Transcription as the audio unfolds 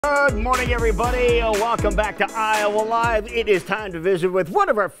Good morning, everybody. Welcome back to Iowa Live. It is time to visit with one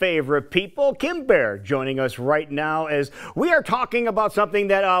of our favorite people, Kim Baer, joining us right now as we are talking about something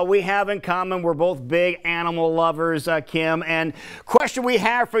that we have in common. We're both big animal lovers, Kim. And question we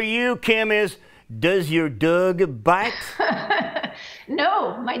have for you, Kim, is, does your dog bite?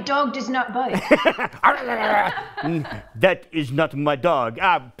 No, my dog does not bite. That is not my dog.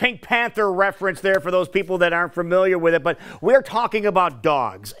 Pink Panther reference there for those people that aren't familiar with it. But we're talking about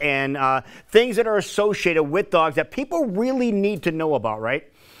dogs and things that are associated with dogs that people really need to know about, right?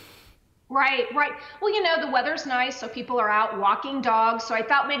 Right. Well, you know, the weather's nice, so people are out walking dogs. So I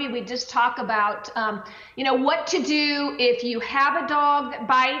thought maybe we'd just talk about, what to do if you have a dog that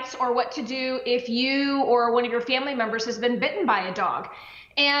bites, or what to do if you or one of your family members has been bitten by a dog.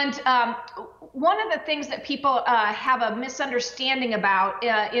 And one of the things that people have a misunderstanding about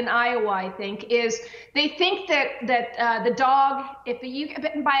in Iowa, I think, is they think that the dog, if you get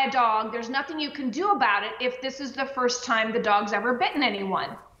bitten by a dog, there's nothing you can do about it if this is the first time the dog's ever bitten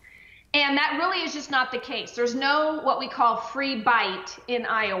anyone. And that really is just not the case. There's no what we call free bite in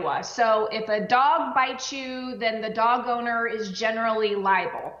Iowa. So if a dog bites you, then the dog owner is generally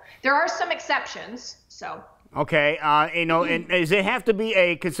liable. There are some exceptions, so. Okay, and does it have to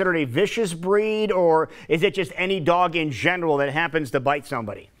be considered a vicious breed, or is it just any dog in general that happens to bite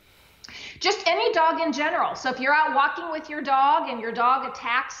somebody? Just any dog in general. So if you're out walking with your dog and your dog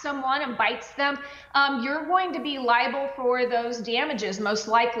attacks someone and bites them, you're going to be liable for those damages, most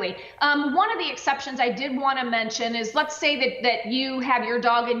likely. One of the exceptions I did want to mention is, let's say that you have your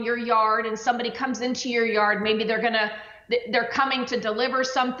dog in your yard and somebody comes into your yard. Maybe they're coming to deliver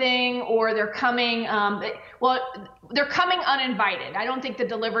something, or they're coming, they're coming uninvited. I don't think the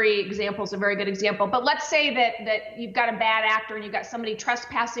delivery example is a very good example, but let's say that you've got a bad actor and you've got somebody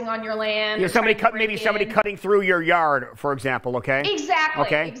trespassing on your land. Yeah, somebody cutting through your yard, for example, okay? Exactly,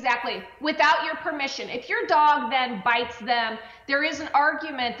 okay. Exactly. Without your permission. If your dog then bites them, there is an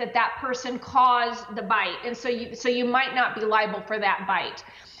argument that that person caused the bite, and so you might not be liable for that bite.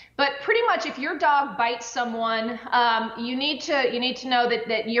 But pretty much, if your dog bites someone, you need to know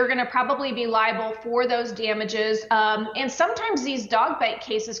that you're going to probably be liable for those damages. And sometimes these dog bite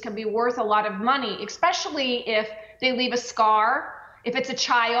cases can be worth a lot of money, especially if they leave a scar, if it's a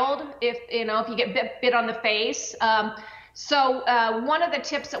child, if you get bit on the face. So one of the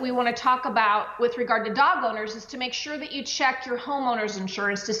tips that we want to talk about with regard to dog owners is to make sure that you check your homeowner's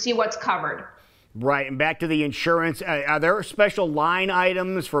insurance to see what's covered. Right, and back to the insurance, are there special line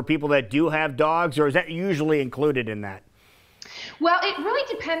items for people that do have dogs, or is that usually included in that? Well, it really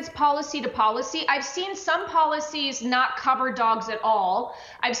depends policy to policy. I've seen some policies not cover dogs at all.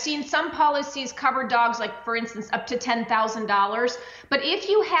 I've seen some policies cover dogs, like, for instance, up to $10,000. But if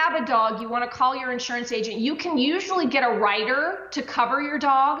you have a dog, you want to call your insurance agent, you can usually get a rider to cover your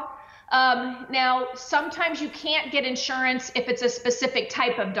dog. Now, sometimes you can't get insurance if it's a specific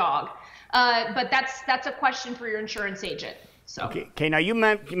type of dog. But that's a question for your insurance agent. So. Okay. Now you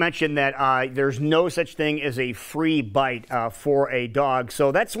mentioned that there's no such thing as a free bite for a dog.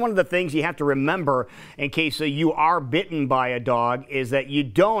 So that's one of the things you have to remember in case you are bitten by a dog, is that you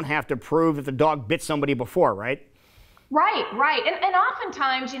don't have to prove that the dog bit somebody before, right? Right. And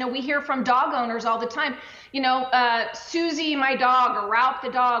oftentimes, we hear from dog owners all the time, Susie, my dog, or Ralph the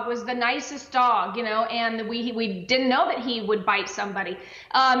dog was the nicest dog, and we didn't know that he would bite somebody.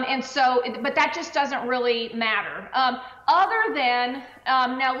 But that just doesn't really matter. Other than,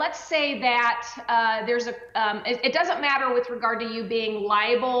 now let's say that it doesn't matter with regard to you being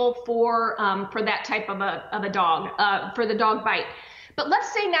liable for that type of a dog, for the dog bite. But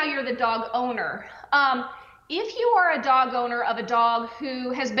let's say now you're the dog owner. If you are a dog owner of a dog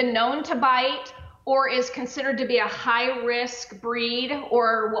who has been known to bite, or is considered to be a high-risk breed,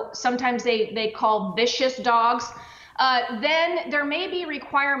 or what sometimes they call vicious dogs, then there may be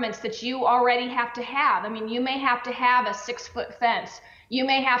requirements that you already have to have. I mean, you may have to have a 6-foot fence. You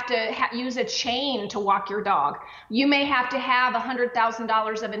may have to use a chain to walk your dog. You may have to have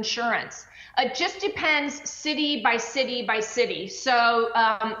 $100,000 of insurance. It just depends city by city by city. So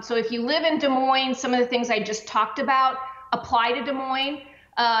if you live in Des Moines, some of the things I just talked about apply to Des Moines.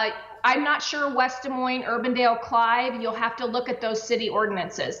 I'm not sure West Des Moines, Urbandale, Clive. You'll have to look at those city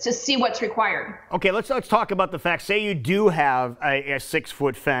ordinances to see what's required. Okay, let's talk about the fact. Say you do have a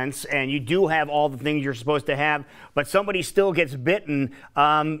 6-foot fence and you do have all the things you're supposed to have, but somebody still gets bitten.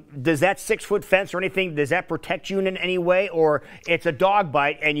 Does that 6-foot fence or anything, does that protect you in any way, or it's a dog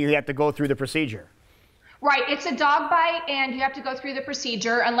bite and you have to go through the procedure? Right, it's a dog bite, and you have to go through the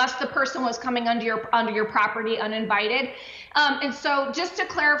procedure unless the person was coming under your property uninvited. And so, just to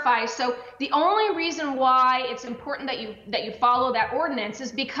clarify, so the only reason why it's important that you follow that ordinance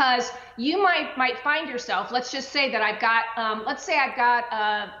is because you might find yourself. Let's just say that let's say I've got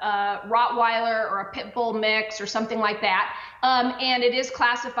a Rottweiler or a Pit Bull mix or something like that, and it is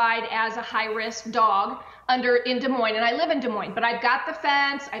classified as a high-risk dog in Des Moines, and I live in Des Moines, but I've got the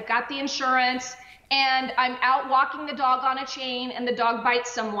fence, I've got the insurance, and I'm out walking the dog on a chain and the dog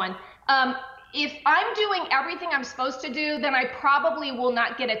bites someone. If I'm doing everything I'm supposed to do, then I probably will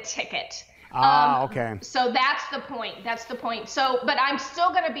not get a ticket. Okay. So that's the point. That's the point. So, but I'm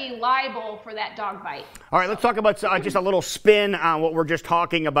still going to be liable for that dog bite. All right, let's talk about just a little spin on what we're just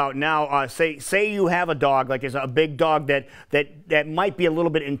talking about now. Say you have a dog, like there's a big dog that might be a little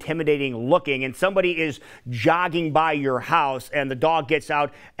bit intimidating looking, and somebody is jogging by your house, and the dog gets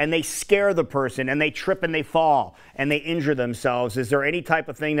out, and they scare the person, and they trip and they fall, and they injure themselves. Is there any type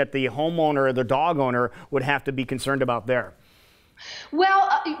of thing that the homeowner or the dog owner would have to be concerned about there?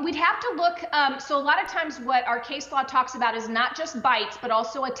 Well, we'd have to look. So a lot of times what our case law talks about is not just bites, but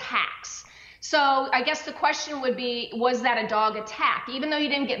also attacks. So I guess the question would be, was that a dog attack? Even though you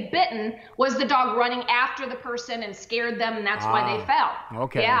didn't get bitten, was the dog running after the person and scared them, and that's why they fell?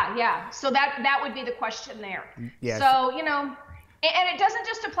 Okay. Yeah, yeah. So that would be the question there. Yes. So, you know, and it doesn't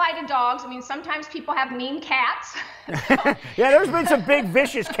just apply to dogs. I mean, sometimes people have mean cats. Yeah, there's been some big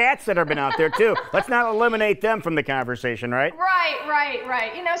vicious cats that have been out there too. Let's not eliminate them from the conversation, right?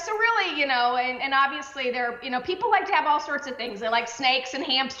 Right. You know, so really, you know, and obviously people like to have all sorts of things. They like snakes and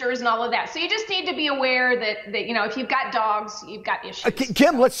hamsters and all of that. So you just need to be aware that you know, if you've got dogs, you've got issues.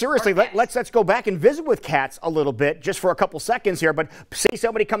 Kim, let's go back and visit with cats a little bit, just for a couple seconds here. But say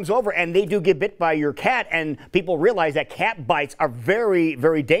somebody comes over and they do get bit by your cat, and people realize that cat bites are very,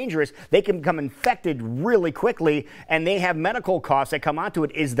 very dangerous. They can become infected really quickly, and they have medical costs that come onto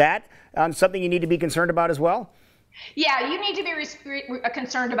it. Is that something you need to be concerned about as well? Yeah, you need to be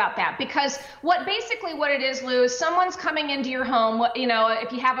concerned about that, because what it is, Lou, is someone's coming into your home. You know,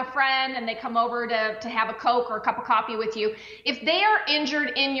 if you have a friend and they come over to have a Coke or a cup of coffee with you, if they are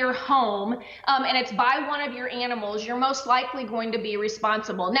injured in your home and it's by one of your animals, you're most likely going to be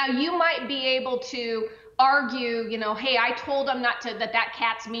responsible. Now, you might be able to argue, you know, hey, I told them not to, that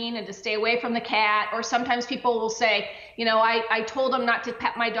cat's mean and to stay away from the cat. Or sometimes people will say, you know, I told them not to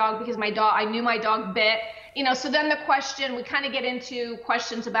pet my dog because I knew my dog bit. You know, so then we kind of get into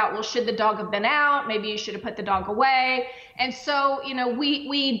questions about, well, should the dog have been out? Maybe you should have put the dog away. And so, you know,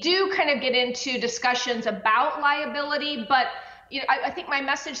 we do kind of get into discussions about liability, but you know, I think my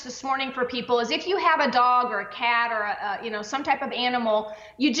message this morning for people is, if you have a dog or a cat or you know, some type of animal,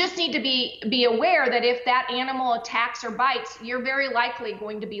 you just need to be aware that if that animal attacks or bites, you're very likely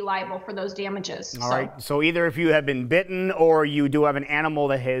going to be liable for those damages. All right. So either if you have been bitten or you do have an animal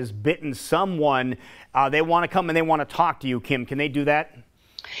that has bitten someone, they want to come and they want to talk to you, Kim. Can they do that?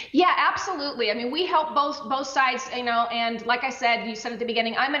 Yeah, absolutely. I mean, we help both sides, you know, and like I said, you said at the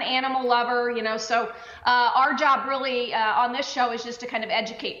beginning, I'm an animal lover, you know, so our job really on this show is just to kind of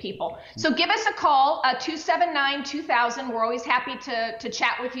educate people. So give us a call, 279-2000. We're always happy to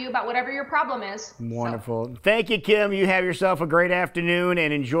chat with you about whatever your problem is. Wonderful. So. Thank you, Kim. You have yourself a great afternoon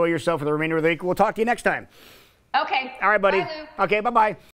and enjoy yourself for the remainder of the week. We'll talk to you next time. Okay. All right, buddy. Bye, Lou. Okay, bye-bye.